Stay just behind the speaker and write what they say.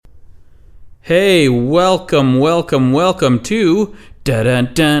Hey, welcome to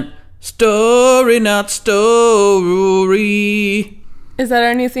Dun Story Not Story. Is that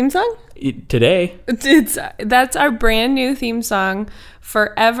our new theme song? Today. That's our brand new theme song,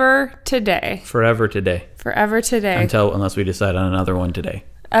 Forever Today. Forever Today. Unless we decide on another one today.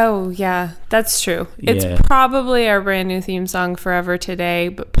 Oh, yeah, that's true. It's probably our brand new theme song, Forever Today,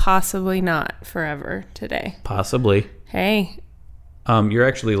 but possibly not Forever Today. Possibly. Hey. You're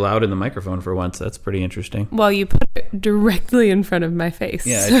actually loud in the microphone for once. That's pretty interesting. Well, you put it directly in front of my face.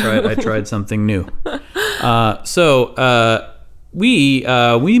 Yeah, I tried something new.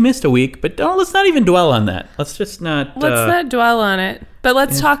 We missed a week, but let's not even dwell on that. Let's not dwell on it, but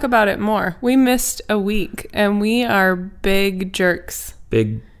let's talk about it more. We missed a week, and we are big jerks.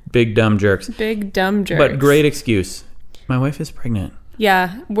 Big dumb jerks. Big dumb jerks. But great excuse. My wife is pregnant.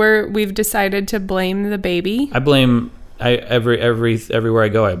 Yeah, we've decided to blame the baby. Everywhere I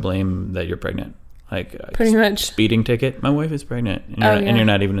go, I blame that you're pregnant. Like pretty much speeding ticket. My wife is pregnant, and you're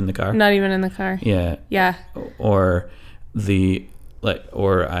not even in the car. Not even in the car. Yeah. Yeah. Or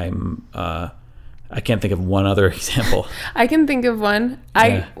I'm. I can't think of one other example. I can think of one.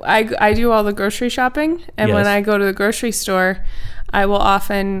 I do all the grocery shopping, and when I go to the grocery store, I will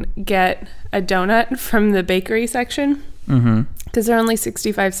often get a donut from the bakery section. Mm-hmm. Because they're only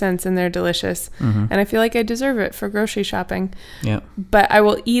 65 cents and they're delicious. Mm-hmm. And I feel like I deserve it for grocery shopping. Yeah. But I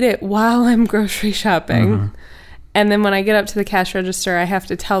will eat it while I'm grocery shopping. Mm-hmm. And then when I get up to the cash register, I have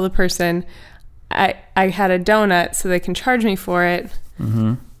to tell the person I had a donut so they can charge me for it.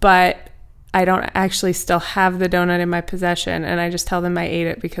 Mm-hmm. But I don't actually still have the donut in my possession. And I just tell them I ate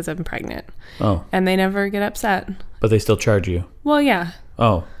it because I'm pregnant. Oh. And they never get upset. But they still charge you? Well, yeah.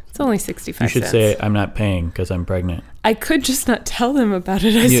 Oh. It's only 65 cents. You should say, I'm not paying because I'm pregnant. I could just not tell them about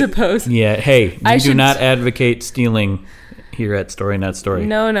it, I suppose. Yeah. Hey, we do not advocate stealing here at Story Not Story.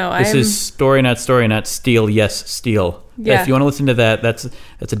 No. This is Story Not Story, not Steal, Yes, Steal. Yeah. If you want to listen to that, that's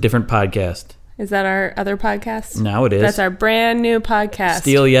a different podcast. Is that our other podcast? Now it is. That's our brand new podcast.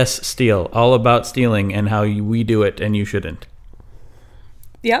 Steal, Yes, Steal. All about stealing and how we do it and you shouldn't.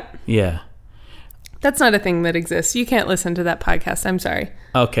 Yep. Yeah. That's not a thing that exists. You can't listen to that podcast. I'm sorry.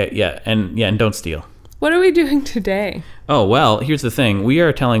 Okay, yeah, and don't steal. What are we doing today? Oh, well, here's the thing. We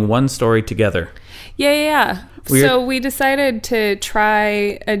are telling one story together. Yeah. So we decided to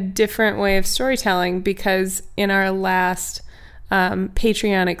try a different way of storytelling because in our last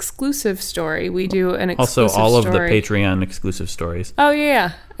Patreon exclusive story, we do an exclusive story. Also, all of the Patreon exclusive stories. Oh,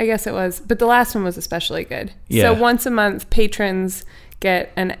 yeah. I guess it was. But the last one was especially good. Yeah. So once a month, patrons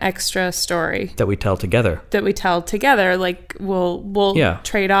get an extra story that we tell together. Like we'll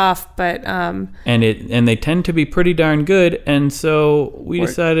trade off, but and they tend to be pretty darn good, and so we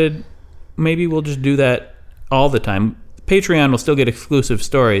decided maybe we'll just do that all the time. Patreon will still get exclusive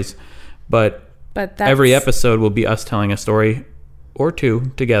stories, but every episode will be us telling a story or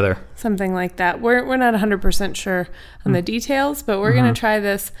two together. Something like that. We're not 100% sure on the details, but we're going to try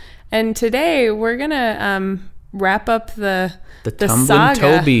this. And today we're going to wrap up the Tumblin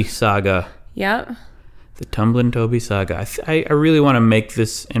Toby saga. Yeah. The Tumblin Toby saga. I really want to make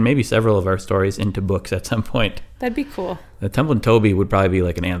this and maybe several of our stories into books at some point. That'd be cool. The Tumblin Toby would probably be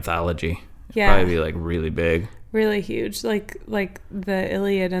like an anthology. Yeah. Probably be like really big. Really huge. Like the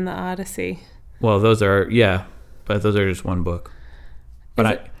Iliad and the Odyssey. Well, but those are just one book.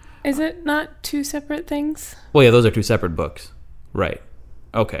 But is it not two separate things? Well, yeah, those are two separate books. Right.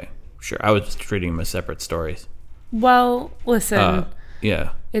 Okay. Sure. I was just treating them as separate stories. Well, listen. Yeah.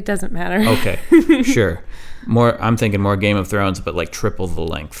 It doesn't matter. Okay. Sure. I'm thinking more Game of Thrones, but like triple the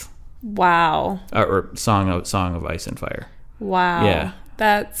length. Wow. Or Song of Ice and Fire. Wow. Yeah.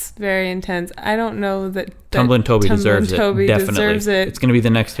 That's very intense. I don't know that Tumblin Toby deserves it. Definitely. Deserves it. It's going to be the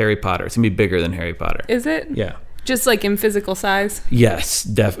next Harry Potter. It's going to be bigger than Harry Potter. Is it? Yeah. Just like in physical size? Yes,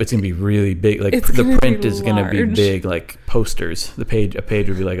 it's going to be really big. Like the print is going to be big, like posters. A page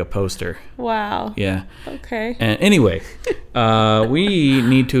would be like a poster. Wow. Yeah. Okay. And anyway, we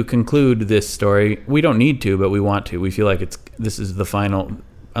need to conclude this story. We don't need to, but we want to. We feel like this is the final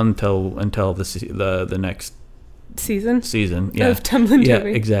until the next season. Yeah. Of Tumblin Toby. Yeah,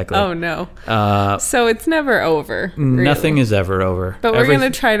 exactly. Oh no. So it's never over. Really. Nothing is ever over. But we're going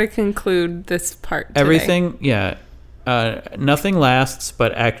to try to conclude this part today. Everything, yeah. Nothing lasts,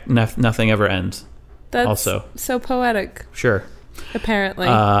 but nothing ever ends. That's also so poetic. Sure. Apparently.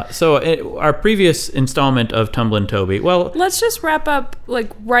 Our previous installment of Tumblin Toby. Well, let's just wrap up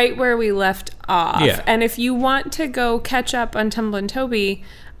like right where we left off. Yeah. And if you want to go catch up on Tumblin Toby,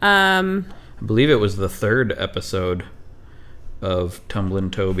 I believe it was the third episode of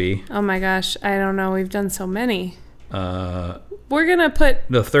Tumblin Toby. Oh my gosh, I don't know. We've done so many. we're going to put...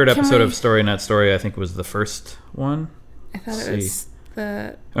 The third episode of Story Not Story, I think, was the first one. I thought it was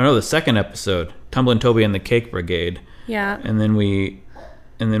the... Oh, no, the second episode. Tumblin, Toby, and the Cake Brigade. Yeah. And then we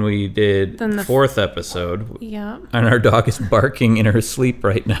did the fourth episode. Yeah. And our dog is barking in her sleep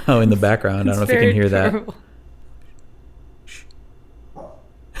right now in the background. I don't know if you can hear terrible.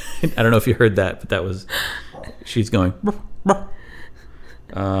 That. I don't know if you heard that, but that was... She's going...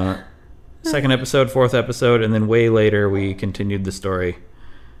 Second episode, fourth episode, and then way later we continued the story.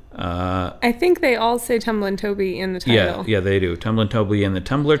 I think they all say Tumblin' Toby in the title. Yeah, they do. Tumblin' Toby and the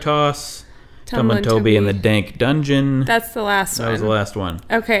Tumbler Toss. Tumblin' Toby and the Dank Dungeon. That's the last one. That was the last one.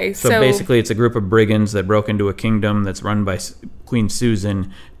 Okay, so basically it's a group of brigands that broke into a kingdom that's run by Queen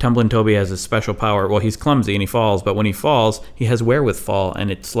Susan. Tumblin' Toby has a special power. Well, he's clumsy and he falls, but when he falls, he has wherewithal,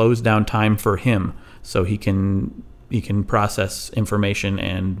 and it slows down time for him, so he can process information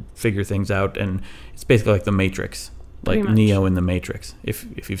and figure things out, and it's basically like the Matrix, like Neo in the Matrix,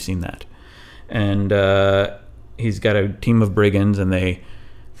 if you've seen that. And he's got a team of brigands, and they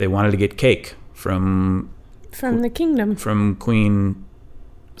wanted to get cake from the kingdom, from Queen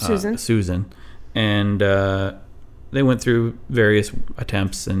Susan, and they went through various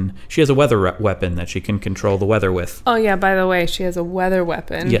attempts, and she has a weather weapon that she can control the weather with. Oh yeah, by the way, she has a weather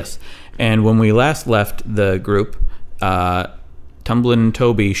weapon. Yes, and when we last left the group, Tumblin'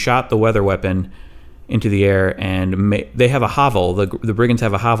 Toby shot the weather weapon into the air, and they have a hovel. The brigands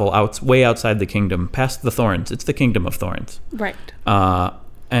have a hovel way outside the kingdom, past the Thorns. It's the Kingdom of Thorns. Right.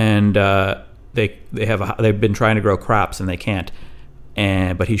 And they've been trying to grow crops, and they can't.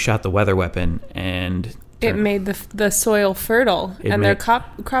 But he shot the weather weapon, and it made the soil fertile, and their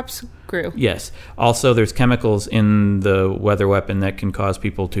crops grew. Yes. Also, there's chemicals in the weather weapon that can cause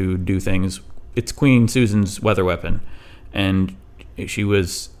people to do things. It's Queen Susan's weather weapon, and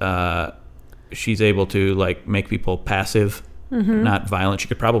she's able to like make people passive, not violent. She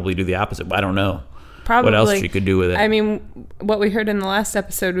could probably do the opposite, but I don't know what else she could do with it. I mean, what we heard in the last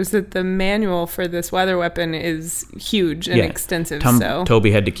episode was that the manual for this weather weapon is huge and extensive.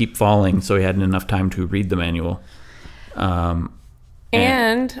 Toby had to keep falling, so he hadn't enough time to read the manual. And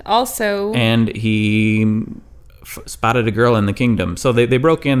he spotted a girl in the kingdom. So they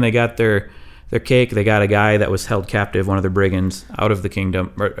broke in, they got their cake, they got a guy that was held captive, one of the brigands, out of the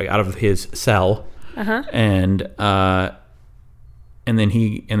kingdom, or out of his cell. And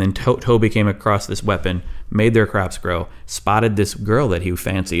then Toby came across this weapon, made their crops grow, spotted this girl that he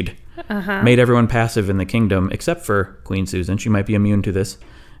fancied, made everyone passive in the kingdom except for Queen Susan. She might be immune to this.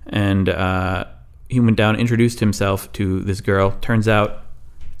 And he went down, introduced himself to this girl. Turns out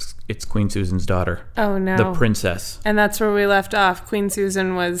it's Queen Susan's daughter. Oh, no. The princess. And that's where we left off. Queen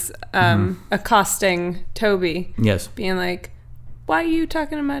Susan was accosting Toby. Yes. Being like, why are you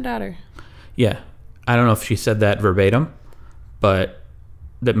talking to my daughter? Yeah. I don't know if she said that verbatim, but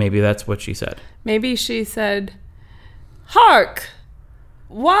that maybe that's what she said. Maybe she said, "Hark!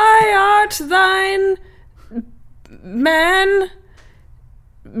 Why art thine man,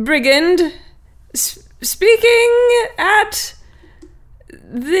 brigand, speaking at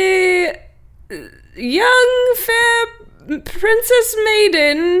the young fair princess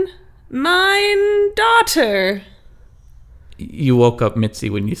maiden, mine daughter?" You woke up Mitzi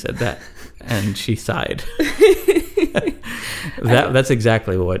when you said that, and she sighed. That's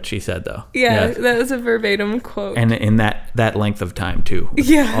exactly what she said, though. Yeah, that was a verbatim quote. And in that length of time, too.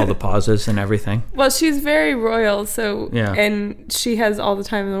 Yeah. All the pauses and everything. Well, she's very royal, so and she has all the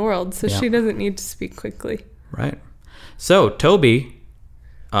time in the world, so she doesn't need to speak quickly. Right. So, Toby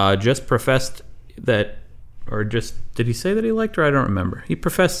just professed that, or just, did he say that he liked her? I don't remember. He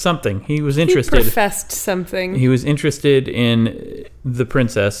professed something. He was interested. He professed something. He was interested in the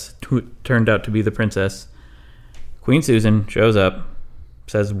princess, who turned out to be the princess. Queen Susan shows up,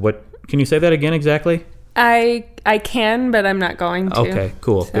 says, "What? Can you say that again exactly?" I can, but I'm not going to. Okay,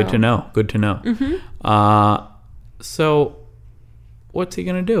 cool. So. Good to know. Good to know. Mm-hmm. So, what's he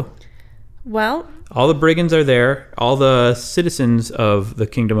going to do? Well, all the brigands are there. All the citizens of the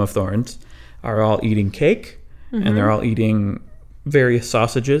Kingdom of Thorns are all eating cake, and they're all eating various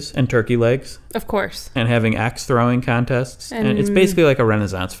sausages and turkey legs. Of course. And having axe throwing contests. And it's basically like a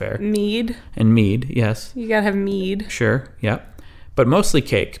Renaissance fair. Mead. And mead, yes. You gotta have mead. Sure, yep. But mostly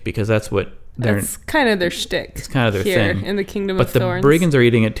cake, because that's what that's kind of their shtick. It's kind of their thing. In the Kingdom of Thorns. But the brigands are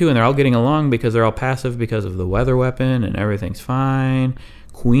eating it too, and they're all getting along because they're all passive because of the weather weapon, and everything's fine.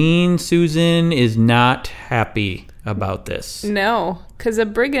 Queen Susan is not happy about this. No, because a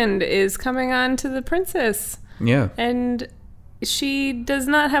brigand is coming on to the princess. Yeah. And she does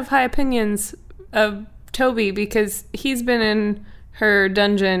not have high opinions of Toby because he's been in her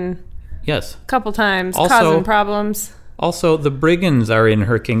dungeon a couple times, causing problems. Also, the brigands are in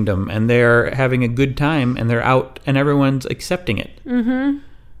her kingdom, and they're having a good time, and they're out, and everyone's accepting it. Mm-hmm.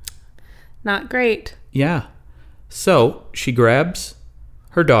 Not great. Yeah. So she grabs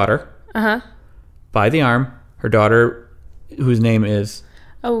her daughter by the arm. Her daughter, whose name is...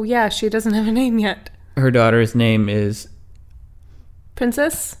 Oh, yeah, she doesn't have a name yet. Her daughter's name is...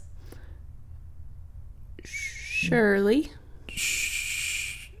 Princess Shirley.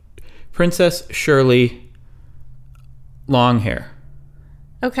 Princess Shirley Longhair.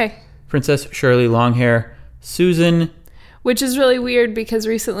 Okay. Princess Shirley Longhair. Susan... Which is really weird because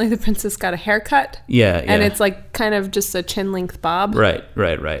recently the princess got a haircut. Yeah. And it's like kind of just a chin-length bob. Right.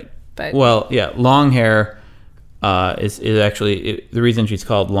 But well, yeah, long hair is actually... the reason she's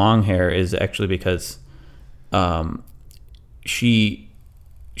called long hair is actually because she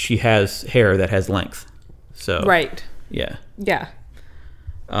has hair that has length. So right. Yeah. Yeah.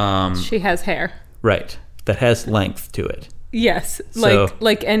 She has hair. Right. That has length to it. Yes,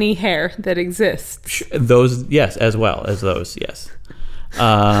 like any hair that exists. Those, yes, as well as those, yes.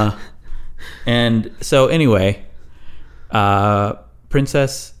 And so anyway,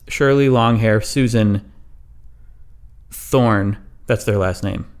 Princess Shirley Longhair, Susan Thorne, that's their last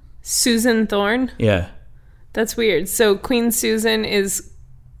name. Susan Thorne? Yeah. That's weird. So Queen Susan is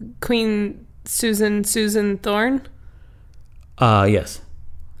Queen Susan Thorne? Yes.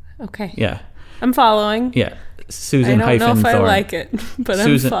 Okay. Yeah. I'm following. Yeah. Susan I don't know if Thorne. I like it, but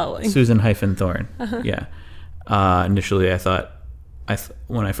I'm following. Susan Thorne. Yeah. Initially, I thought,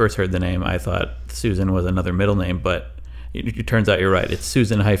 when I first heard the name, I thought Susan was another middle name, but it turns out you're right. It's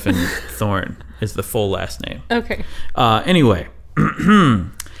Susan Thorne is the full last name. Okay. Anyway,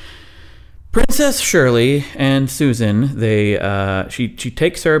 Princess Shirley and Susan, she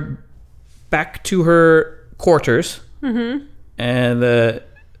takes her back to her quarters, and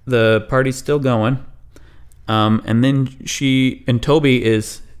the party's still going. And then Toby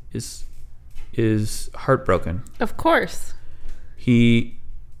is heartbroken. Of course. He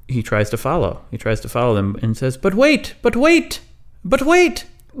tries to follow. He tries to follow them and says, "But wait." But he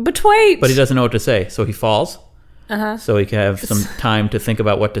doesn't know what to say, so he falls. So he can have some time to think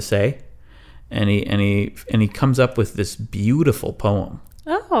about what to say, and he comes up with this beautiful poem.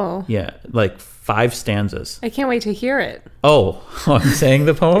 Oh. Yeah, like 5 stanzas. I can't wait to hear it. Oh, I'm saying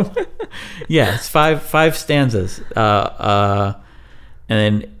the poem? Yeah, it's 5 stanzas. And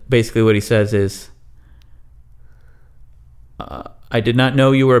then basically what he says is, I did not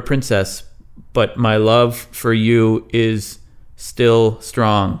know you were a princess, but my love for you is still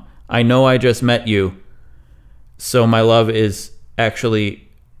strong. I know I just met you, so my love is actually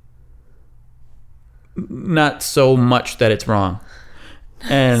not so much that it's wrong.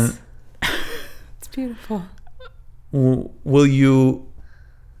 Nice. And it's beautiful. Will you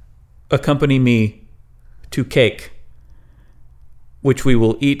accompany me to cake, which we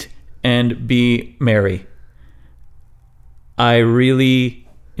will eat and be merry? I really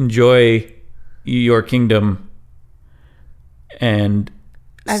enjoy your kingdom, and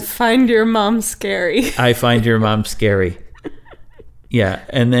I find your mom scary. I find your mom scary. Yeah,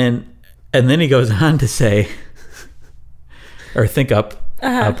 and then he goes on to say, or think up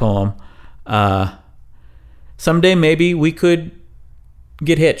a poem. Someday maybe we could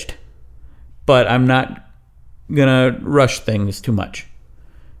get hitched, but I'm not gonna rush things too much.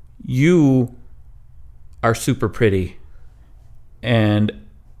 You are super pretty, and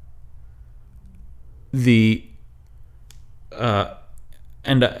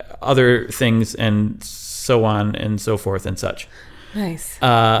and other things, and so on and so forth and such. Nice.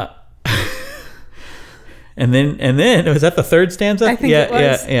 And then was that the third stanza? I think it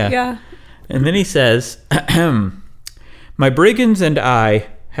was. Yeah. And then he says, "My brigands and I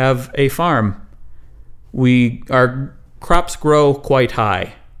have a farm. Our crops grow quite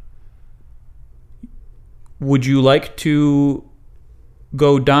high. Would you like to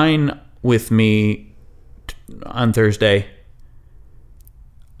go dine with me on Thursday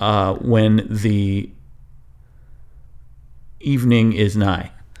when the evening is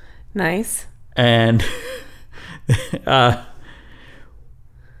nigh?" Nice. And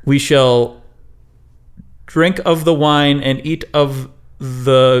we shall drink of the wine and eat of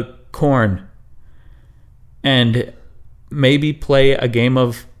the corn, and maybe play a game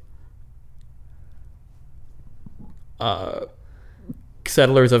of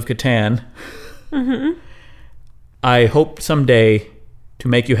Settlers of Catan. Mm-hmm. I hope someday to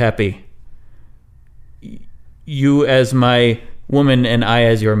make you happy. You as my woman and I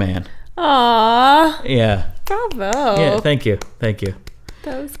as your man. Aww. Yeah. Bravo. Yeah, thank you.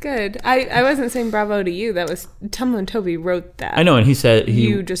 That was good. I wasn't saying bravo to you. That was Tumblin Toby wrote that. I know, and he said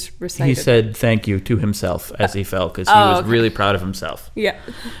you just recited. He said thank you to himself as he fell because he was really proud of himself. Yeah.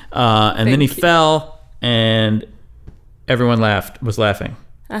 And then he fell, and everyone was laughing.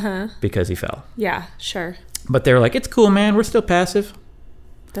 Because he fell. Yeah, sure. But they were like, "It's cool, man. We're still passive."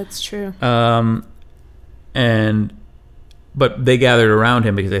 That's true. But they gathered around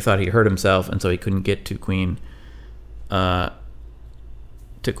him because they thought he hurt himself, and so he couldn't get to Queen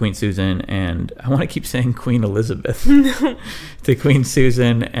Susan, and I want to keep saying Queen Elizabeth. To Queen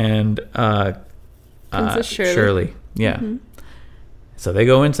Susan and Princess Shirley. Yeah. Mm-hmm. So they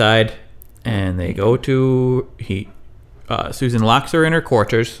go inside, and they go to Susan locks her in her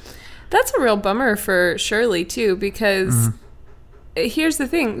quarters. That's a real bummer for Shirley too, because here's the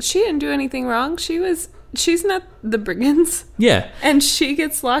thing: she didn't do anything wrong. She's not the brigands. Yeah. And she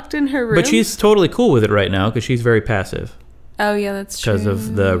gets locked in her room. But she's totally cool with it right now because she's very passive. Oh, yeah, that's true. Because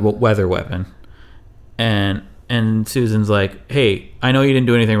of the weather weapon. And Susan's like, "Hey, I know you didn't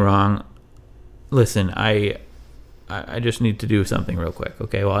do anything wrong. Listen, I just need to do something real quick,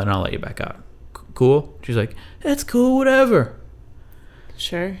 okay? Well, and I'll let you back out. Cool?" She's like, "That's cool, whatever."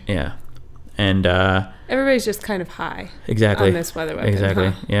 Sure. Yeah. And everybody's just kind of high. Exactly. On this weather weapon.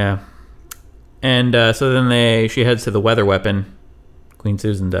 Exactly, yeah. And so then she heads to the weather weapon. Queen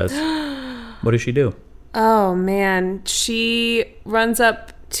Susan does. What does she do? Oh, man. She runs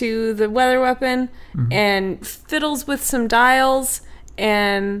up to the weather weapon and fiddles with some dials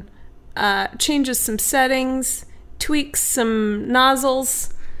and changes some settings, tweaks some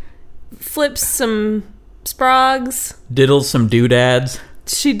nozzles, flips some sprogs. Diddles some doodads.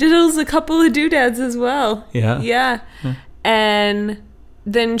 She diddles a couple of doodads as well. Yeah? Yeah. And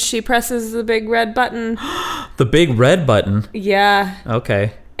then she presses the big red button. The big red button? Yeah.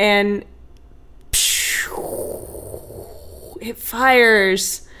 Okay. And it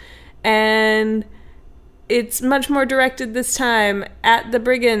fires. And it's much more directed this time at the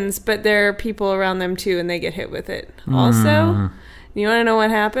brigands, but there are people around them too, and they get hit with it. Also, you want to know what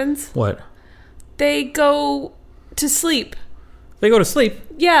happens? What? They go to sleep. They go to sleep?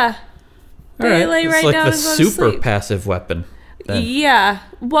 Yeah. They lay right down and go to sleep. It's like the super passive weapon. Then. Yeah.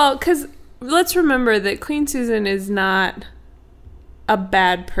 Well, because let's remember that Queen Susan is not a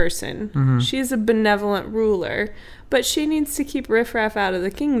bad person. She's a benevolent ruler, but she needs to keep riffraff out of the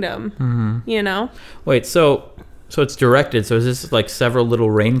kingdom, you know? Wait, so it's directed. So is this like several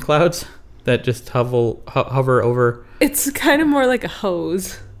little rain clouds that just hover over? It's kind of more like a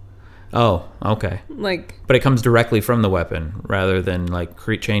hose. Oh, okay. But it comes directly from the weapon rather than like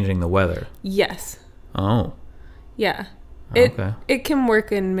changing the weather. Yes. Oh. Yeah. Okay. It can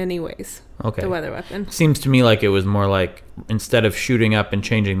work in many ways. Okay. The weather weapon. Seems to me like it was more like instead of shooting up and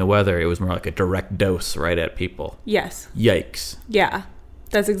changing the weather, it was more like a direct dose right at people. Yes. Yikes. Yeah.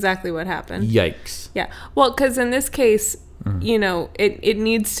 That's exactly what happened. Yikes. Yeah. Well, because in this case, you know, it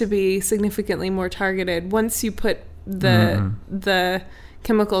needs to be significantly more targeted. Once you put the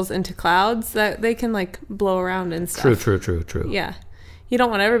chemicals into clouds, that they can like blow around and stuff. True. Yeah. You don't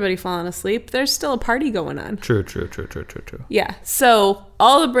want everybody falling asleep. There's still a party going on. True. Yeah. So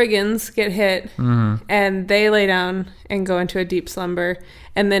all the brigands get hit and they lay down and go into a deep slumber.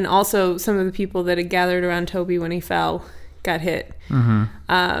 And then also some of the people that had gathered around Toby when he fell got hit.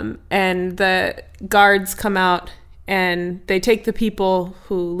 And the guards come out and they take the people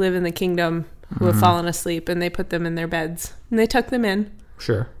who live in the kingdom who have fallen asleep and they put them in their beds and they tuck them in.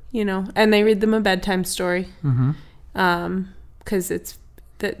 Sure. You know, and they read them a bedtime story. Because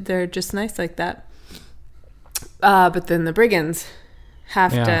they're just nice like that. But then the brigands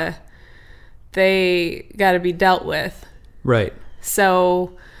they got to be dealt with. Right.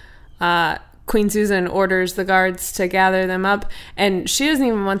 So Queen Susan orders the guards to gather them up, and she doesn't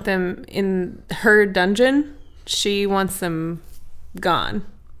even want them in her dungeon. She wants them gone.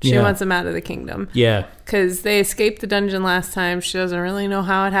 She wants them out of the kingdom. Yeah. Because they escaped the dungeon last time. She doesn't really know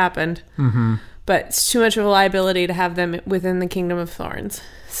how it happened. But it's too much of a liability to have them within the Kingdom of Thorns.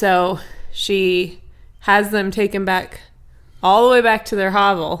 So she has them taken back all the way back to their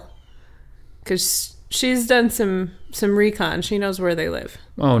hovel because she's done some recon. She knows where they live.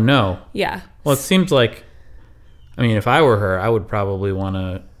 Oh, no. Yeah. Well, it seems like, I mean, if I were her, I would probably want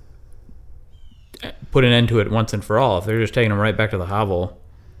to put an end to it once and for all. If they're just taking them right back to the hovel,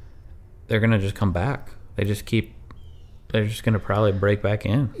 they're going to just come back. They're just going to probably break back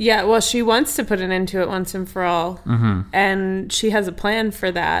in. Yeah, well, she wants to put an end to it once and for all. And she has a plan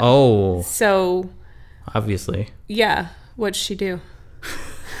for that. Oh. So. Obviously. Yeah. What'd she do?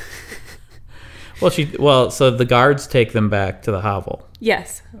 So the guards take them back to the hovel.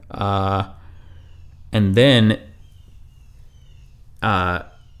 Yes. And then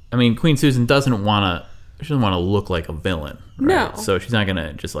Queen Susan doesn't want to look like a villain. Right? No. So she's not going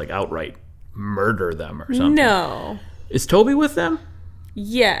to just like outright murder them or something. No. Is Toby with them?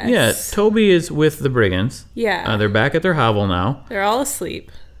 Yes. Yeah, Toby is with the brigands. Yeah. They're back at their hovel now. They're all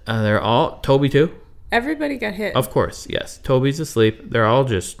asleep. Toby too? Everybody got hit. Of course, yes. Toby's asleep. They're all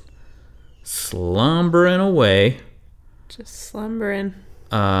just slumbering away. Just slumbering.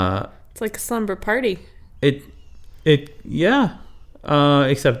 It's like a slumber party. Yeah.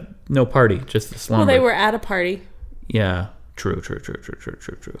 Except no party, just the slumber. Well, they were at a party. Yeah. True.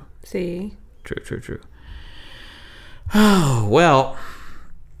 See? True. Oh, well,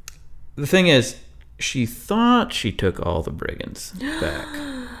 the thing is, she thought she took all the brigands back.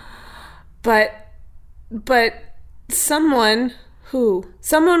 But someone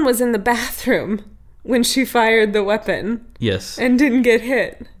was in the bathroom when she fired the weapon. Yes. And didn't get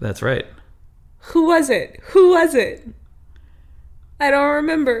hit. That's right. Who was it? I don't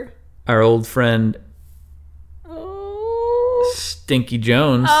remember. Our old friend... Stinky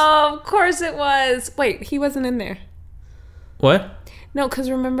Jones. Oh, of course it was. Wait, he wasn't in there. What? No, because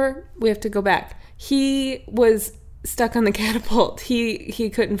remember, we have to go back. He was stuck on the catapult. He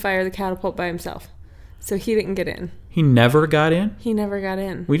couldn't fire the catapult by himself. So he didn't get in. He never got in? He never got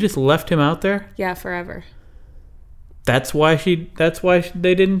in. We just left him out there? Yeah, forever. That's why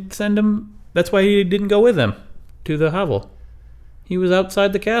they didn't send him. That's why he didn't go with them to the hovel. He was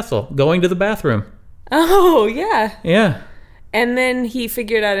outside the castle, going to the bathroom. Oh, yeah. Yeah. And then he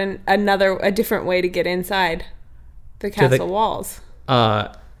figured out a different way to get inside the castle walls.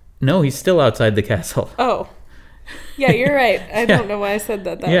 No, he's still outside the castle. Oh. Yeah, you're right. I don't know why I said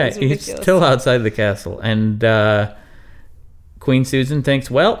that. That was ridiculous. He's still outside the castle. And Queen Susan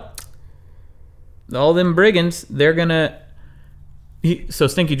thinks, well, all them brigands, they're going to... So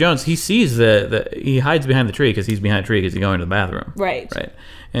Stinky Jones, he sees he hides behind the tree because he's behind the tree because he's going to the bathroom. Right.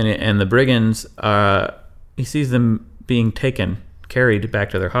 And the brigands, he sees them being carried back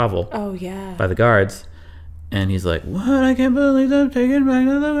to their hovel. Oh, yeah. By the guards. And he's like, what? I can't believe I'm taken back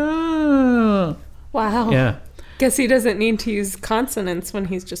to the... Wow. Yeah. Guess he doesn't need to use consonants when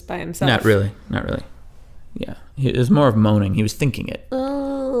he's just by himself. Not really. Yeah. It was more of moaning. He was thinking it.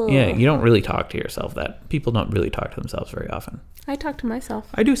 Oh. Yeah, you don't really talk to yourself. People don't really talk to themselves very often. I talk to myself.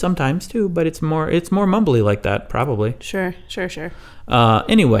 I do sometimes too, but it's more mumbly like that, probably. Sure.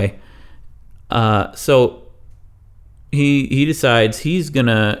 Anyway, so he decides he's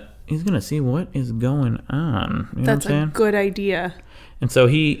gonna see what is going on. You know That's a good idea. And so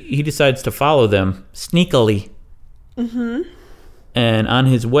he decides to follow them sneakily. Mm-hmm. And on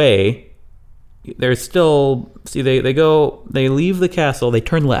his way, there's still... See, they leave the castle, they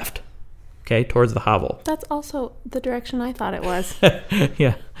turn left, okay, towards the hovel. That's also the direction I thought it was.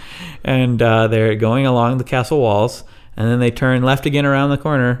 Yeah. And they're going along the castle walls, and then they turn left again around the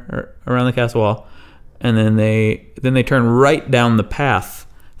corner, or around the castle wall, and then they turn right down the path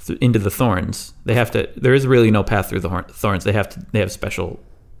into the thorns. There is really no path through the thorns. They have special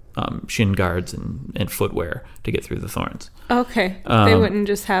shin guards and footwear to get through the thorns. Okay. They wouldn't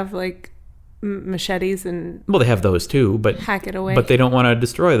just have like machetes and... Well, they have those too, but... Hack it away. But they don't want to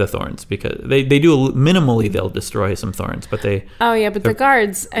destroy the thorns because they do minimally, they'll destroy some thorns, but they... Oh, yeah, but the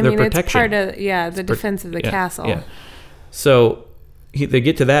guards, protection. It's part of, the defense of the castle. Yeah. So they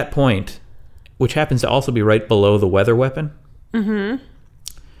get to that point, which happens to also be right below the weather weapon. Mm-hmm.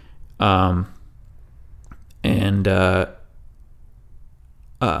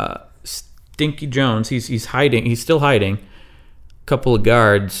 Stinky Jones, he's hiding. He's still hiding. A couple of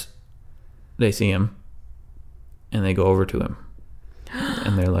guards, they see him, and they go over to him,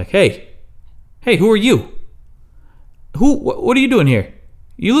 and they're like, "Hey, who are you? What are you doing here?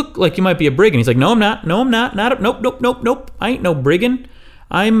 You look like you might be a brigand." He's like, "No, I'm not. Nope. I ain't no brigand.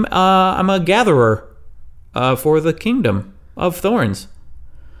 I'm a gatherer, for the kingdom of thorns."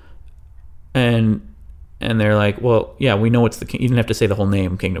 And they're like, "Well, yeah, we know it's the king." You didn't have to say the whole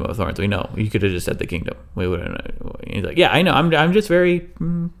name, Kingdom of Thorns. We know. You could have just said the kingdom. We wouldn't. He's like, "Yeah, I know. I'm just very,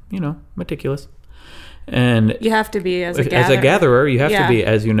 meticulous." And you have to be as a gatherer. As a gatherer, you have to be,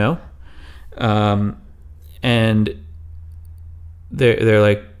 as you know. And they're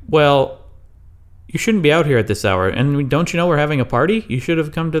like, "Well, you shouldn't be out here at this hour. And don't you know we're having a party? You should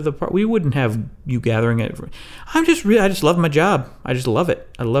have come to the party. We wouldn't have you gathering it. I just love my job. I just love it.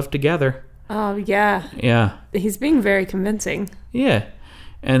 I love to gather." Oh, yeah. Yeah. He's being very convincing. Yeah.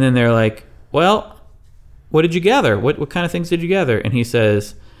 And then they're like, "Well, what did you gather? What kind of things did you gather?" And he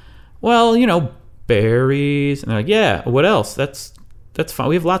says, "Well, berries." And they're like, "Yeah, what else? That's fine.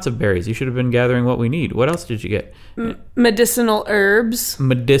 We have lots of berries. You should have been gathering what we need. What else did you get?" Medicinal herbs.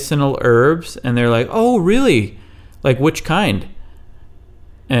 And they're like, "Oh, really? Like which kind?"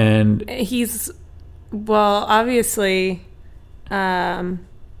 And he's, well, obviously, well,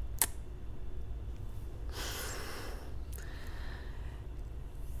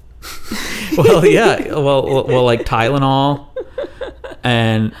 yeah, well, like Tylenol,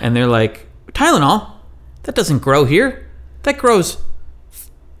 and they're like, Tylenol? That doesn't grow here. That grows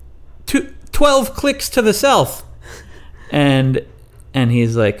 12 clicks to the south. And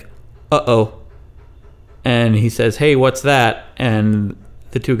he's like, uh-oh. And he says, hey, what's that? And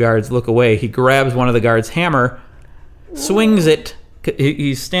the two guards look away. He grabs one of the guards' hammer, swings it.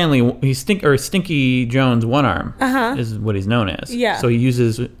 He's Stinky Jones' one arm is what he's known as. Yeah. So he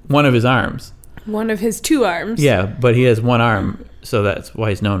uses one of his arms. One of his two arms. Yeah, but he has one arm, so that's why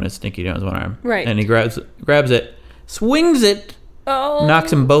he's known as Stinky Jones' one arm. Right. And he grabs it, swings it,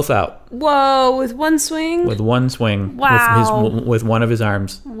 knocks them both out. Whoa, with one swing? With one swing. Wow. With one of his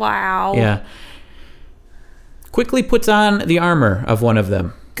arms. Wow. Yeah. Quickly puts on the armor of one of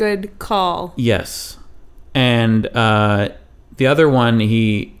them. Good call. Yes. And the other one,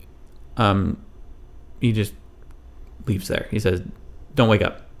 he just leaves there. He says, don't wake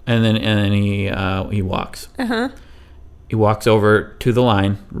up. And then he walks. He walks over to the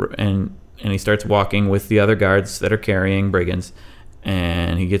line and he starts walking with the other guards that are carrying brigands.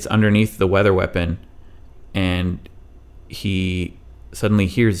 And he gets underneath the weather weapon, and he suddenly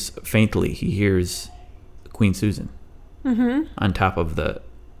hears Queen Susan on top of the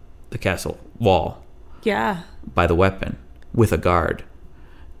castle wall. Yeah. By the weapon with a guard.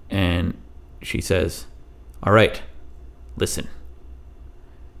 And she says, all right, listen.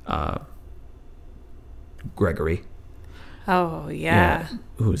 Gregory. Oh, yeah.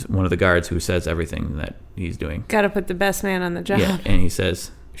 Who's one of the guards who says everything that he's doing. Got to put the best man on the job. Yeah, and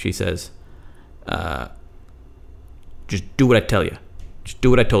she says, just do what I tell you. Just do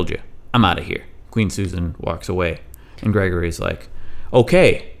what I told you. I'm out of here. Queen Susan walks away. And Gregory's like,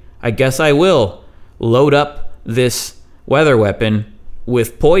 okay, I guess I will load up this weather weapon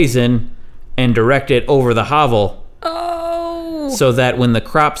with poison and direct it over the hovel. Oh. So that when the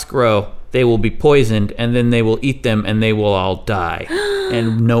crops grow, they will be poisoned, and then they will eat them, and they will all die.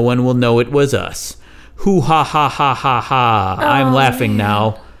 And no one will know it was us. Hoo ha ha ha ha ha. I'm laughing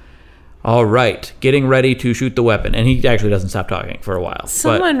now. All right, getting ready to shoot the weapon. And he actually doesn't stop talking for a while.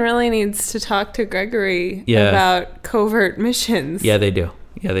 Someone really needs to talk to Gregory about covert missions. Yeah, they do.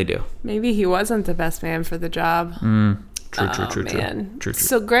 Maybe he wasn't the best man for the job. True.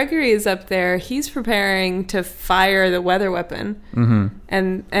 So Gregory is up there. He's preparing to fire the weather weapon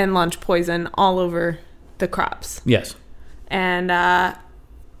and launch poison all over the crops. Yes. And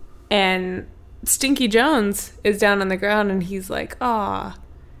Stinky Jones is down on the ground, and he's like, "Aw,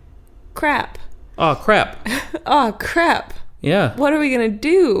 crap! Oh crap! Oh crap! Yeah. What are we gonna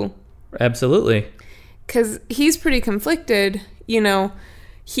do?" Absolutely. Because he's pretty conflicted. You know,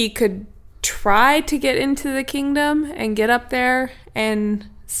 he could try to get into the kingdom and get up there and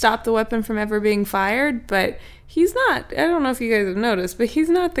stop the weapon from ever being fired, but he's not. I don't know if you guys have noticed, but he's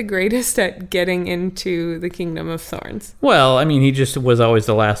not the greatest at getting into the Kingdom of Thorns. Well, I mean, he just was always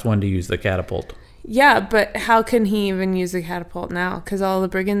the last one to use the catapult. Yeah, but how can he even use the catapult now? Because all the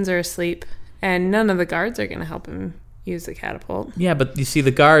brigands are asleep, and none of the guards are going to help him use the catapult. Yeah, but you see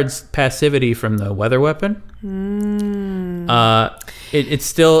the guards' passivity from the weather weapon? It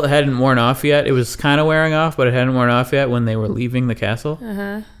still hadn't worn off yet. It was kind of wearing off, but it hadn't worn off yet when they were leaving the castle.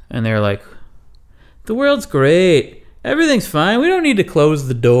 And they were like, the world's great. Everything's fine. We don't need to close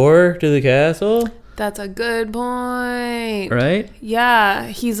the door to the castle. That's a good point. Right? Yeah.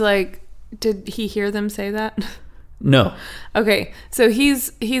 He's like, did he hear them say that? No. Okay. So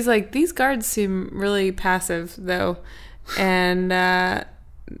he's like, these guards seem really passive, though. And,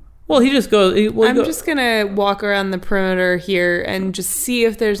 well, he just goes... I'm just going to walk around the perimeter here and just see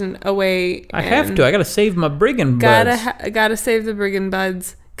if there's a way... I have to. I got to save my brigand buds. Gotta save the brigand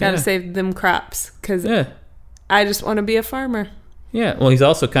buds. Gotta save them crops. Because I just want to be a farmer. Yeah. Well, he's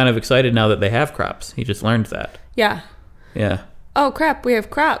also kind of excited now that they have crops. He just learned that. Yeah. Yeah. Oh, crap. We have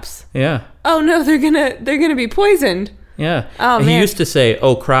crops. Yeah. Oh, no. They're gonna be poisoned. Yeah. Oh, man. He used to say,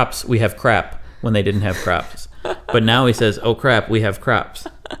 oh, crops, we have crap, when they didn't have crops. But now he says, oh, crap, we have crops.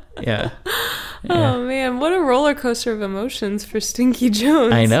 Yeah. Oh, man. What a roller coaster of emotions for Stinky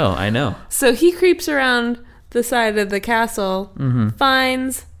Jones. I know. So he creeps around the side of the castle,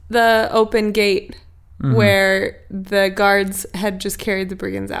 finds the open gate where the guards had just carried the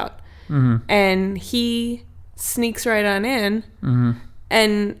brigands out. And he sneaks right on in.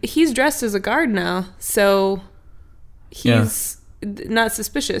 And he's dressed as a guard now, so he's not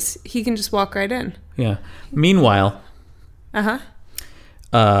suspicious. He can just walk right in. Yeah. Meanwhile...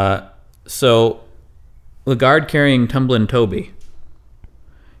 so the guard carrying Tumblin Toby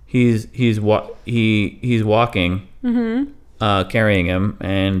he's walking, carrying him,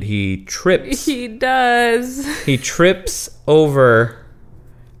 and he trips. He does. He trips over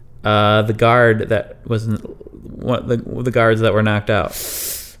the guard that was the guards that were knocked out.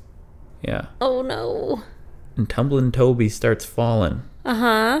 Yeah. Oh no. And Tumblin' Toby starts falling.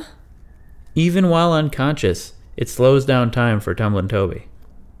 Uh-huh. Even while unconscious, it slows down time for Tumblin' Toby.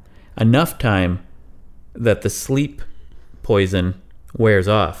 Enough time that the sleep poison wears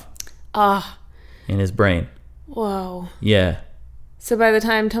off. In his brain. Whoa. Yeah. So by the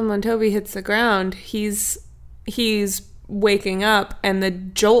time Tumblin' Toby hits the ground, he's waking up, and the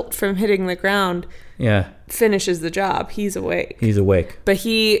jolt from hitting the ground finishes the job. He's awake. But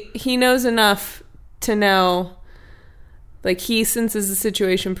he knows enough to know, like, he senses the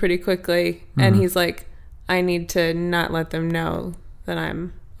situation pretty quickly, and he's like, I need to not let them know that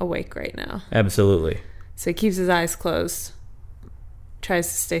I'm awake right now. Absolutely. So he keeps his eyes closed, tries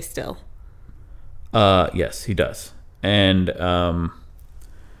to stay still. Yes, he does. And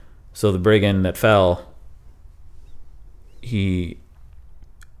so the brigand that fell, he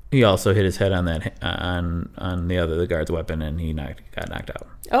also hit his head on that on the guard's weapon, and he got knocked out.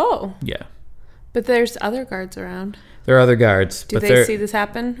 Oh. Yeah. But there's other guards around. There are other guards. Do they see this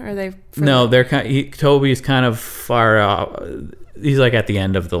happen? Or are they? No, they're Toby's kind of far out. He's like at the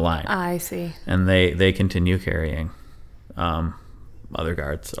end of the line. I see. And they continue carrying other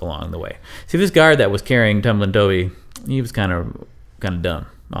guards along the way. See, this guard that was carrying Tumblin' Toby, he was kind of done,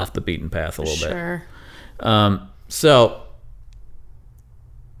 off the beaten path a little bit. Sure. So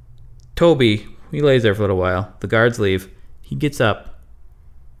Toby, he lays there for a little while. The guards leave. He gets up,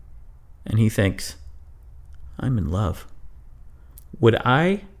 and he thinks, I'm in love. Would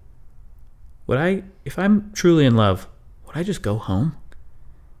I, if I'm truly in love, would I just go home?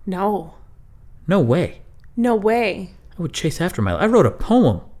 No. No way. No way. I would chase after my life. I wrote a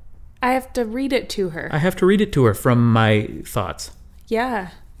poem. I have to read it to her. I have to read it to her from my thoughts.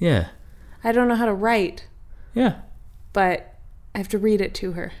 Yeah. Yeah. I don't know how to write. Yeah. But I have to read it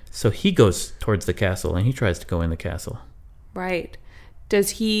to her. So he goes towards the castle, and he tries to go in the castle. Right.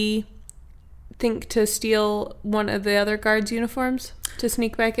 Does he think to steal one of the other guards' uniforms to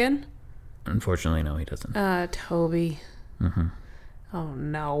sneak back in? Unfortunately, no, he doesn't. Toby. Mm-hmm. Oh,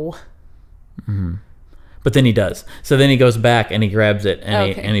 no. Mm-hmm. But then he does. So then he goes back and he grabs it,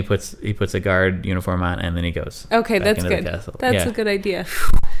 and he puts a guard uniform on, and then he goes. Okay, back that's into good. The castle. That's a good idea.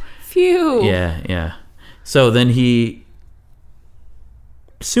 Phew. Yeah. So then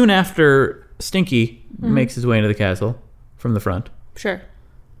soon after Stinky makes his way into the castle from the front. Sure.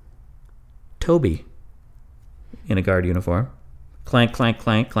 Toby, in a guard uniform, clank, clank,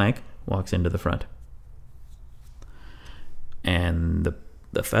 clank, clank, walks into the front. And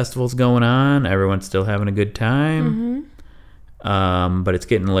the festival's going on. Everyone's still having a good time. Mm-hmm. But it's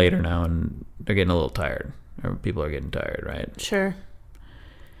getting later now, and they're getting a little tired. Or people are getting tired, right? Sure.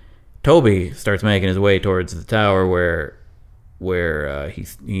 Toby starts making his way towards the tower where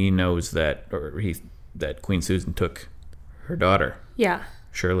he knows that Queen Susan took her daughter. Yeah.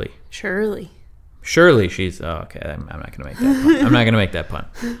 Shirley, she's... Oh, okay, I'm not going to make that pun. I'm not going to make that pun.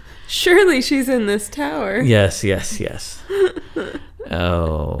 Surely she's in this tower. Yes.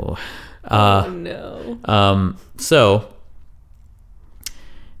 Oh. No. So,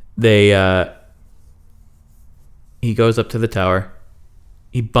 he goes up to the tower.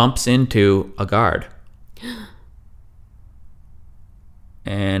 He bumps into a guard.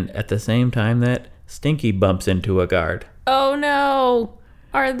 And at the same time that Stinky bumps into a guard. Oh, no.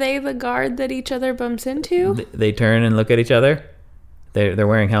 Are they the guard that each other bumps into? They turn and look at each other. They're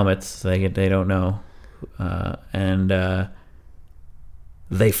wearing helmets, so they don't know, and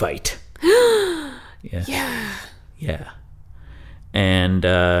they fight. Yeah. And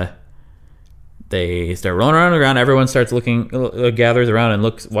they start rolling around the ground. Everyone starts gathers around and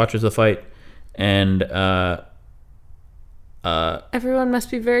watches the fight, and everyone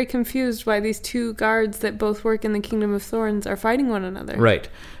must be very confused why these two guards that both work in the Kingdom of Thorns are fighting one another. Right.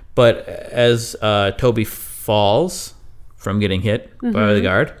 But as Toby falls from getting hit by the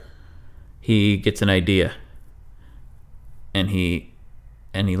guard, he gets an idea. And he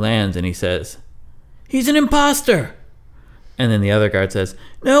lands and he says, "He's an imposter." And then the other guard says,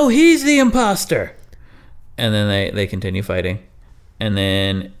 "No, he's the imposter." And then they continue fighting. And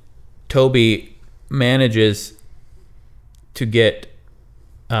then Toby manages to get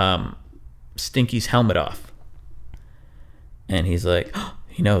Stinky's helmet off, and he's like,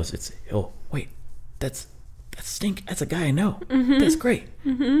 he knows that's Stink. That's a guy I know. Mm-hmm. That's great.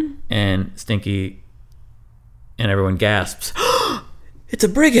 Mm-hmm. And Stinky and everyone gasps, "It's a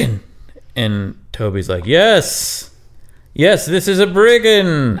brigand!" And Toby's like, "Yes, Yes, this is a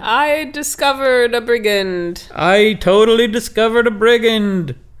brigand. I discovered a brigand. I totally discovered a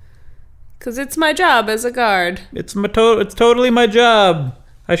brigand. Because it's my job as a guard. It's totally my job.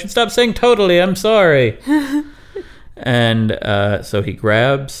 I should stop saying totally. I'm sorry. And so he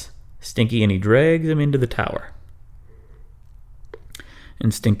grabs Stinky and he drags him into the tower.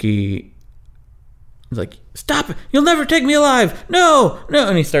 And Stinky is like, stop it. You'll never take me alive. No.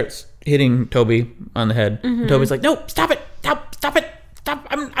 And he starts hitting Toby on the head. Mm-hmm. And Toby's like, no, stop it. Stop it. Stop.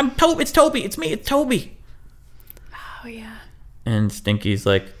 I'm Toby. It's Toby. It's me. It's Toby. Oh, yeah. And Stinky's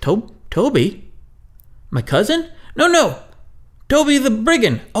like, Toby? My cousin? No. Toby the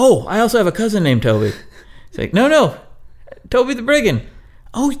brigand. Oh, I also have a cousin named Toby. He's like, no. Toby the brigand.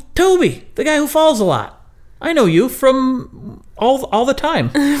 Oh, Toby, the guy who falls a lot. I know you from all the time.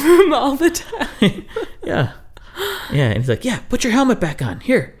 From all the time. Yeah. And he's like, yeah, put your helmet back on.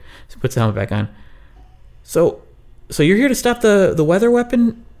 Here. So he puts the helmet back on. So you're here to stop the weather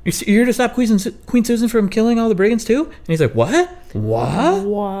weapon? You're here to stop Queen Susan from killing all the brigands too? And he's like, what?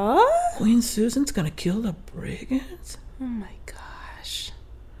 Queen Susan's gonna kill the brigands? Oh my gosh.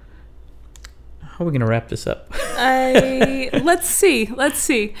 How are we gonna wrap this up? Let's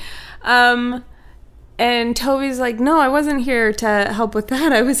see. And Toby's like, no, I wasn't here to help with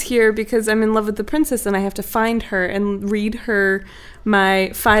that. I was here because I'm in love with the princess and I have to find her and read her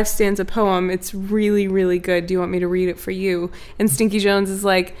my 5-stanza poem. It's really, really good. Do you want me to read it for you? And Stinky Jones is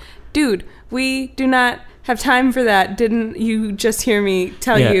like, dude, we do not have time for that. Didn't you just hear me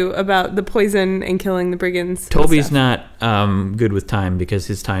tell you about the poison and killing the brigands? Toby's not good with time because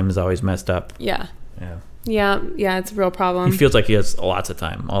his time is always messed up. Yeah, it's a real problem. He feels like he has lots of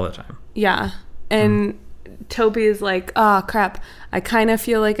time all the time. Yeah. And Toby is like, oh, crap. I kind of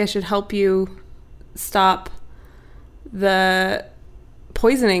feel like I should help you stop the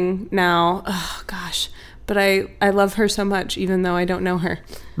poisoning now. Oh, gosh. But I love her so much, even though I don't know her.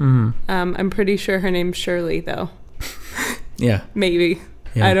 Mm-hmm. I'm pretty sure her name's Shirley, though. Yeah. Maybe.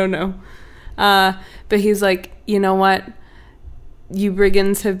 Yeah. I don't know. But he's like, you know what? You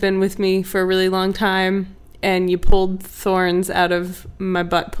brigands have been with me for a really long time. And you pulled thorns out of my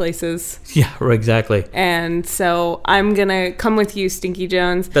butt places. Yeah, exactly. And so I'm gonna come with you, Stinky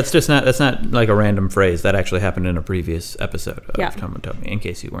Jones. That's not like a random phrase. That actually happened in a previous episode of Tom and Toby, in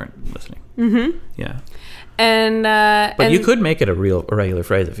case you weren't listening. Mm-hmm. Yeah. But you could make it a regular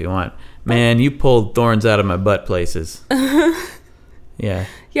phrase if you want. Man, you pulled thorns out of my butt places. Yeah.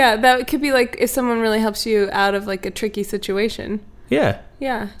 Yeah, that could be like if someone really helps you out of like a tricky situation. Yeah.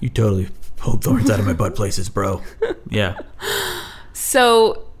 Yeah. You totally pulled thorns out of my butt places, bro. Yeah.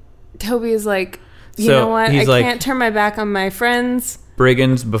 So Toby is like, you know what? I can't turn my back on my friends.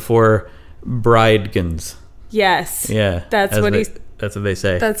 Brigands before bridegans. Yes. Yeah. That's what they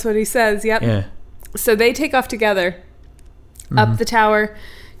say. That's what he says. Yep. Yeah. So they take off together up the tower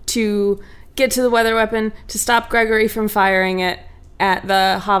to get to the weather weapon to stop Gregory from firing it at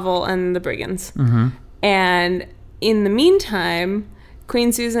the hovel and the brigands. Mm-hmm. And in the meantime,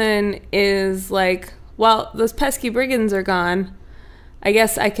 Queen Susan is like, well, those pesky brigands are gone. I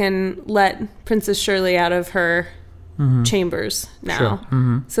guess I can let Princess Shirley out of her chambers now. Sure.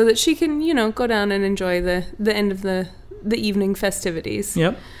 Mm-hmm. So that she can, go down and enjoy the end of the evening festivities.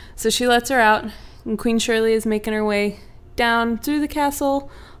 Yep. So she lets her out, and Queen Shirley is making her way down through the castle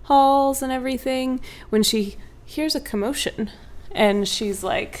halls and everything when she hears a commotion. And she's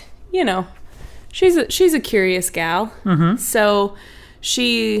like, she's a curious gal. Mm-hmm. So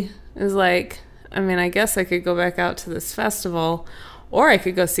she is like, I guess I could go back out to this festival, or I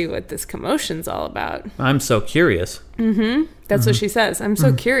could go see what this commotion's all about. I'm so curious. Mm-hmm. That's what she says. I'm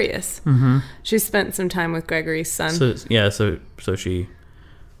so curious. Mm-hmm. She spent some time with Gregory's son. So she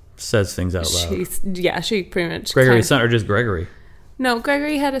says things out loud. She pretty much... Gregory's son, or just Gregory? No,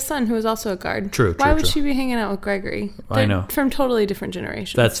 Gregory had a son who was also a guard. True. Why would she be hanging out with Gregory? I know. From totally different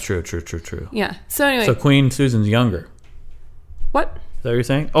generations. That's true. Yeah. So anyway... So Queen Susan's younger. What? Is that what you're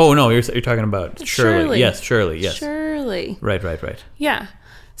saying? Oh, no, you're talking about Shirley. Yes, Shirley, yes. Shirley. Right. Yeah.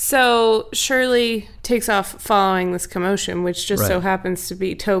 So Shirley takes off following this commotion, which just so happens to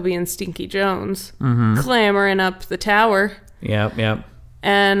be Toby and Stinky Jones clambering up the tower. Yep.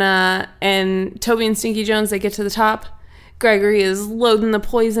 And Toby and Stinky Jones, they get to the top. Gregory is loading the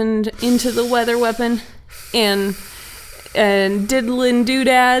poison into the weather weapon and diddling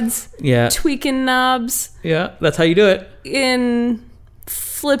doodads. Yeah. Tweaking knobs. Yeah, that's how you do it. In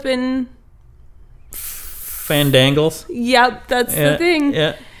flipping... Fandangles. Yep, that's the thing.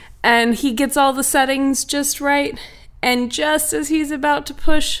 Yeah. And he gets all the settings just right. And just as he's about to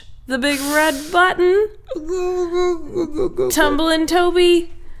push the big red button, Tumblin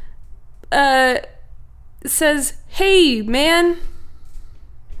Toby says, "Hey, man,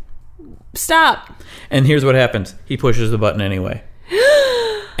 stop." And here's what happens. He pushes the button anyway.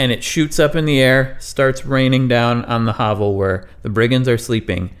 And it shoots up in the air, starts raining down on the hovel where the brigands are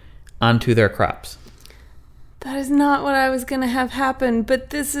sleeping onto their crops. That is not what I was going to have happen, but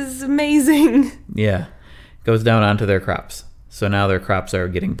this is amazing. Yeah. Goes down onto their crops. So now their crops are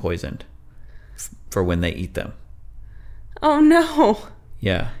getting poisoned for when they eat them. Oh, no.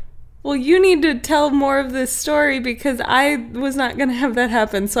 Yeah. Well, you need to tell more of this story because I was not going to have that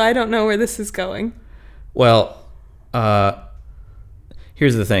happen, so I don't know where this is going. Well,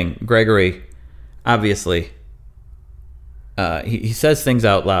 here's the thing. Gregory, obviously, he says things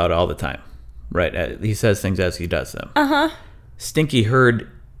out loud all the time, right? He says things as he does them. Uh-huh. Stinky heard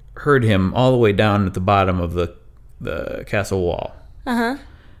him all the way down at the bottom of the castle wall. Uh-huh.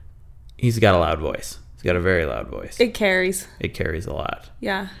 He's got a loud voice. He's got a very loud voice. It carries. It carries a lot.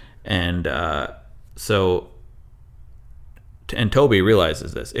 Yeah. And Toby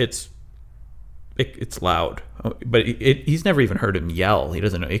realizes this. It's loud, but he's never even heard him yell. He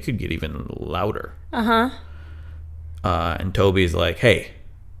doesn't know. It could get even louder. Uh-huh. And Toby's like, hey,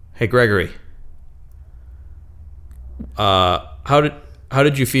 Gregory. How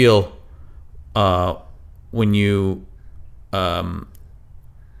did you feel when you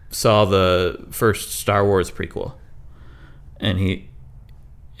saw the first Star Wars prequel?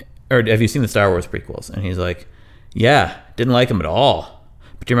 Or have you seen the Star Wars prequels? And he's like, yeah, didn't like them at all.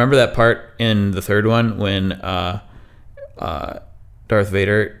 But do you remember that part in the third one when Darth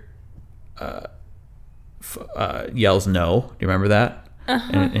Vader yells no? Do you remember that?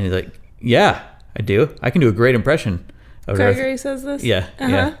 Uh-huh. And he's like, yeah, I do. I can do a great impression of Gregory says this? Yeah, uh-huh.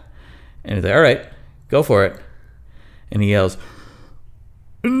 Yeah. And he's like, all right, go for it. And he yells,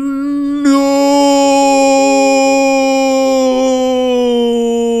 no!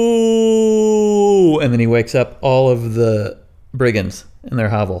 And then he wakes up all of the brigands in their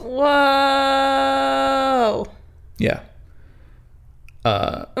hovel. Whoa! Yeah.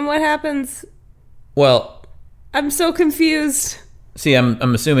 And what happens? Well, I'm so confused. See,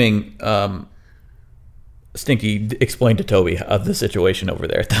 I'm assuming Stinky explained to Toby of the situation over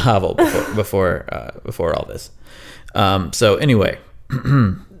there at the hovel before all this. So anyway,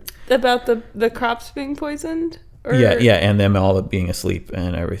 about the crops being poisoned. Or? Yeah, and them all being asleep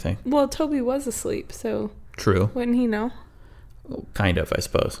and everything. Well, Toby was asleep, so true. Wouldn't he know? Kind of, I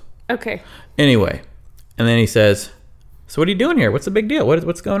suppose. Okay. Anyway, and then he says, "So what are you doing here? What's the big deal?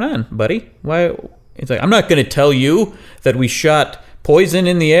 What's going on, buddy? Why?" He's like, "I'm not going to tell you that we shot poison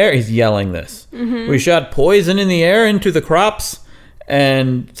in the air." He's yelling this. Mm-hmm. We shot poison in the air into the crops,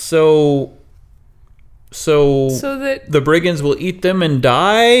 and so that the brigands will eat them and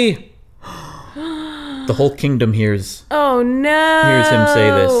die. The whole kingdom hears. Oh no! Hears him say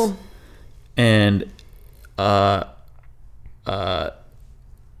this, and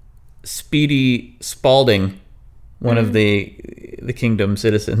Speedy Spalding, one of the kingdom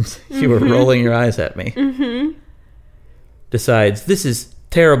citizens, you were rolling your eyes at me. Mm-hmm. Decides this is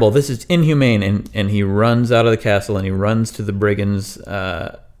terrible. This is inhumane, and he runs out of the castle and he runs to the brigands'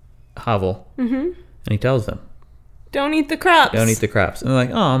 hovel, and he tells them, "Don't eat the crops. Don't eat the crops." And they're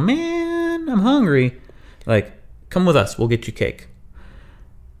like, "Oh man, I'm hungry." Like, come with us. We'll get you cake.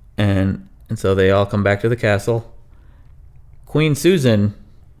 And so they all come back to the castle. Queen Susan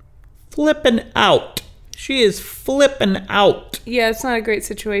flipping out. She is flipping out. Yeah, it's not a great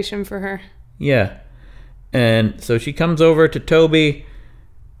situation for her. Yeah. And so she comes over to Toby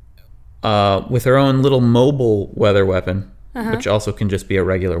with her own little mobile weather weapon, which also can just be a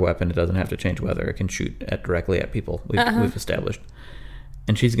regular weapon. It doesn't have to change weather. It can shoot directly at people. We've established.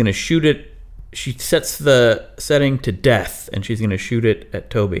 And she's going to shoot it. She sets the setting to death, and she's going to shoot it at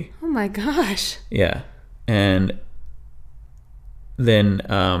Toby. Oh my gosh. Yeah. And then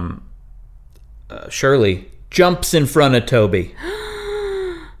Shirley jumps in front of Toby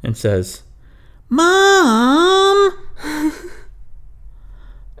and says, "Mom!"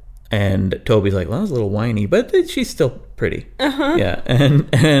 And Toby's like, well, that was a little whiny, but she's still pretty. Uh-huh. Yeah.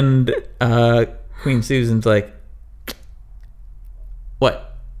 And Queen Susan's like, "What?"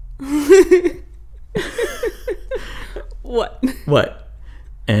 What?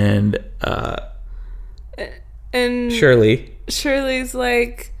 And Shirley's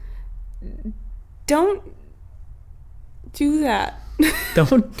like, "Don't do that.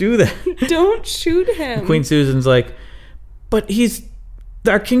 Don't do that. Don't shoot him." Queen Susan's like, "But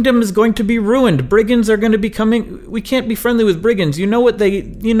our kingdom is going to be ruined. Brigands are going to be coming. We can't be friendly with brigands.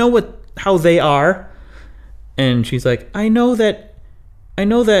 How they are." And she's like, I know that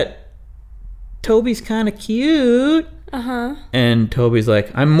Toby's kind of cute. Uh-huh. And Toby's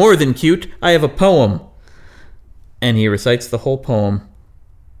like, "I'm more than cute. I have a poem." And he recites the whole poem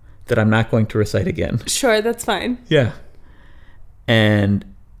that I'm not going to recite again. Sure, that's fine. Yeah. And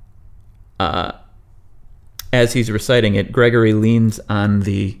as he's reciting it, Gregory leans on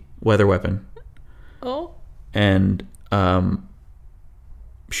the weather weapon. Oh. And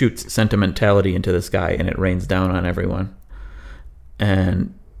shoots sentimentality into the sky, and it rains down on everyone.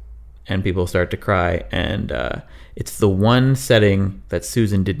 And people start to cry. And it's the one setting that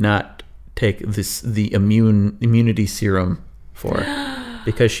Susan did not take the immunity serum for,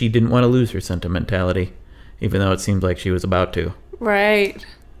 because she didn't want to lose her sentimentality, even though it seemed like she was about to. Right.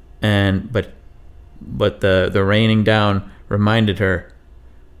 And but the raining down reminded her,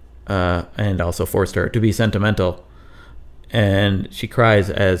 and also forced her to be sentimental. And she cries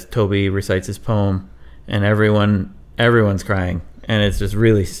as Toby recites his poem, and everyone's crying, and it's just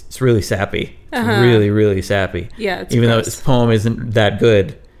really sappy. It's really, really sappy. Yeah, it's even gross. Though this poem isn't that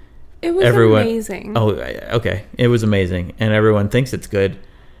good. It was amazing. Oh, okay. It was amazing, and everyone thinks it's good,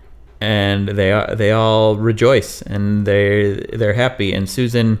 and they all rejoice, and they're happy. And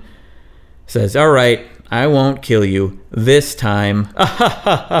Susan says, "All right, I won't kill you this time."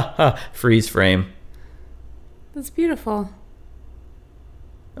 Freeze frame. That's beautiful.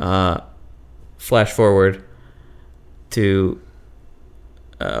 Flash forward to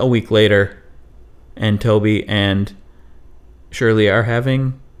a week later, and Toby and Shirley are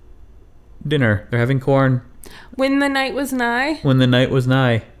having dinner. They're having corn. When the night was nigh? When the night was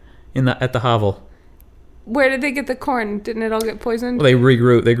nigh, at the hovel. Where did they get the corn? Didn't it all get poisoned? Well,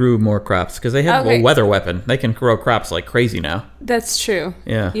 they grew more crops because they have a weather weapon. They can grow crops like crazy now. That's true.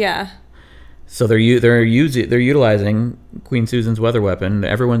 Yeah. Yeah. So they're utilizing Queen Susan's weather weapon.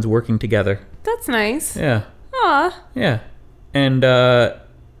 Everyone's working together. That's nice. Yeah. Aw. Yeah. And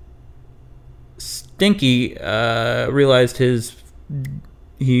Stinky realized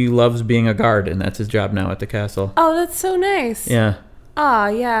he loves being a guard, and that's his job now at the castle. Oh, that's so nice. Yeah. Ah,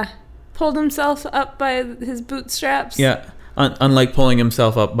 yeah. Pulled himself up by his bootstraps. Yeah. Unlike pulling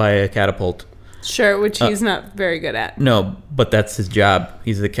himself up by a catapult. Sure, which he's not very good at. No, but that's his job.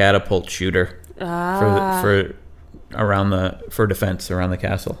 He's the catapult shooter for defense around the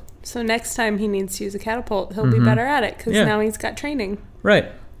castle. So next time he needs to use a catapult, he'll be better at it because now he's got training.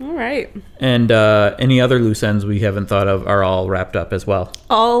 Right. All right. And any other loose ends we haven't thought of are all wrapped up as well.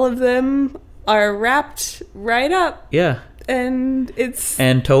 All of them are wrapped right up. Yeah. And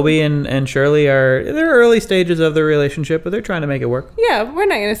Toby and Shirley they're early stages of their relationship, but they're trying to make it work. Yeah, we're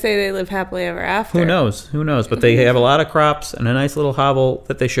not going to say they live happily ever after. Who knows? But they have a lot of crops and a nice little hovel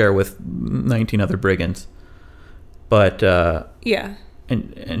that they share with 19 other brigands. But yeah.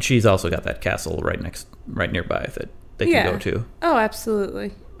 And she's also got that castle right nearby that they can go to. Oh,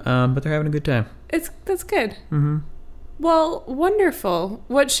 absolutely. But they're having a good time. That's good. Mm-hmm. Well, wonderful.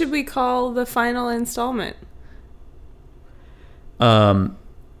 What should we call the final installment? Tumblin'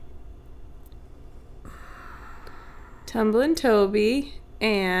 Toby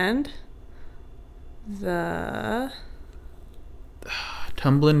and the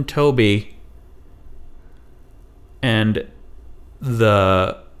Tumblin' Toby and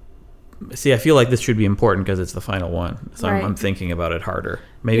the I feel like this should be important because it's the final one. So right. I'm thinking about it harder.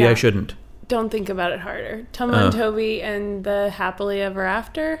 Maybe I shouldn't. Don't think about it harder. Tumblin' Toby and the Happily Ever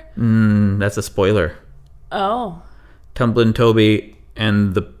After? That's a spoiler. Oh. Tumblin' Toby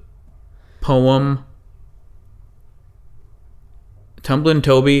and the poem. Tumblin'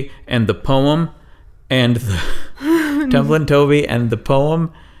 Toby and the poem and the Tumblin' Toby and the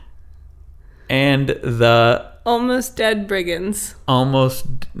poem and the Almost Dead Brigands.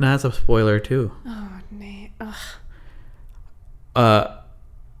 That's a spoiler too. Oh, Nate. Ugh.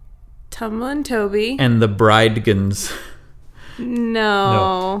 Tumblin' Toby and the Bridegans.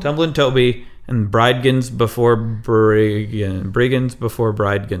 No. Tumblin' Toby and Bridegans before Brigands before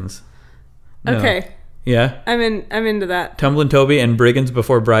Bridegans. No. Okay. Yeah. I'm into that. Tumblin' Toby and Brigands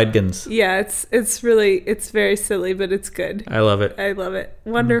before Bridegans. Yeah, it's very silly, but it's good. I love it.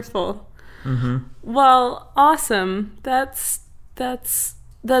 Wonderful. Mm-hmm. Well, awesome. That's the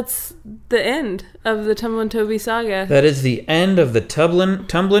end of the Tumblin' Toby saga. That is the end of the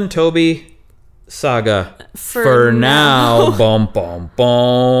Tumblin' Toby saga. For now. Boom, boom, boom.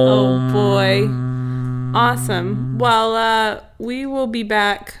 Oh, boy. Awesome. Well, we will be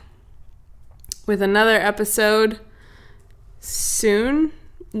back with another episode soon,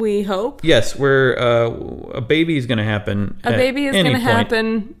 we hope. Yes, a baby is going to happen. A baby is going to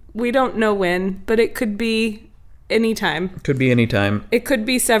happen. We don't know when, but it could be anytime. Could be anytime. It could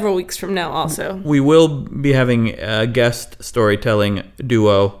be several weeks from now also. We will be having a guest storytelling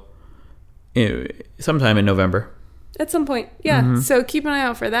duo sometime in November. At some point, yeah. Mm-hmm. So keep an eye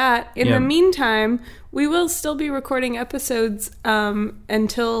out for that. In the meantime, we will still be recording episodes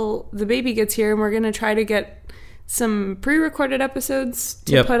until the baby gets here, and we're going to try to get some pre-recorded episodes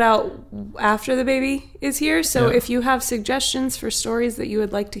to put out after the baby is here. So if you have suggestions for stories that you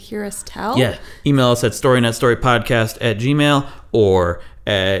would like to hear us tell, email us at storynutstorypodcast@gmail.com, or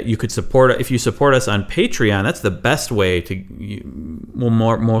you could if you support us on Patreon. That's the best way to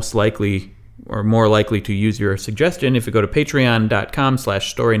more likely to use your suggestion if you go to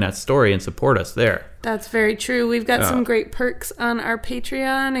patreon.com/storynutstory and support us there. That's very true. We've got some great perks on our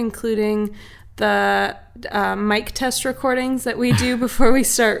Patreon, including the mic test recordings that we do before we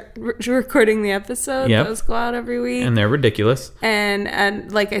start recording the episode. Those go out every week. And they're ridiculous. And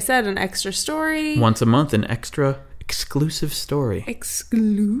like I said, an extra story. Once a month, an extra exclusive story.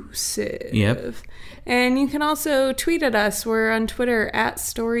 Exclusive. Yep. And you can also tweet at us. We're on Twitter at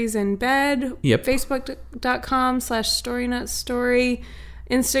storiesinbed. Yep. Facebook.com/storynutstory.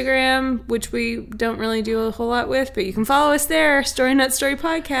 Instagram, which we don't really do a whole lot with, but you can follow us there, Story Nut Story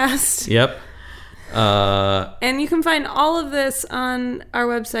Podcast. Yep. And you can find all of this on our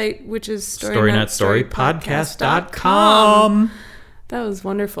website, which is storynutstorypodcast.com. That was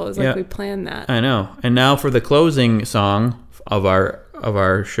wonderful. It was like we planned that. I know. And now for the closing song of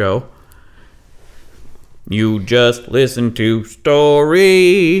our show. You just listen to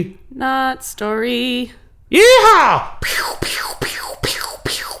Story Not Story. Yeehaw!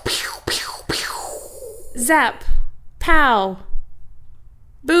 Zap. Pow.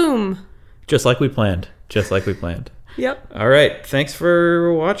 Boom. Just like we planned. Yep. All right. Thanks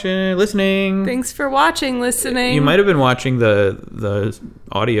for listening. You might have been watching the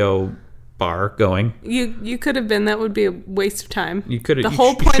audio bar going. You could have been. That would be a waste of time. You could have.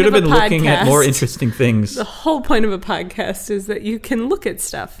 You should have been looking at more interesting things. The whole point of a podcast is that you can look at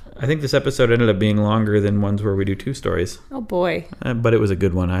stuff. I think this episode ended up being longer than ones where we do 2 stories. Oh boy. But it was a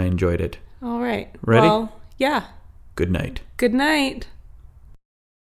good one. I enjoyed it. All right. Ready? Well, yeah. Good night. Good night.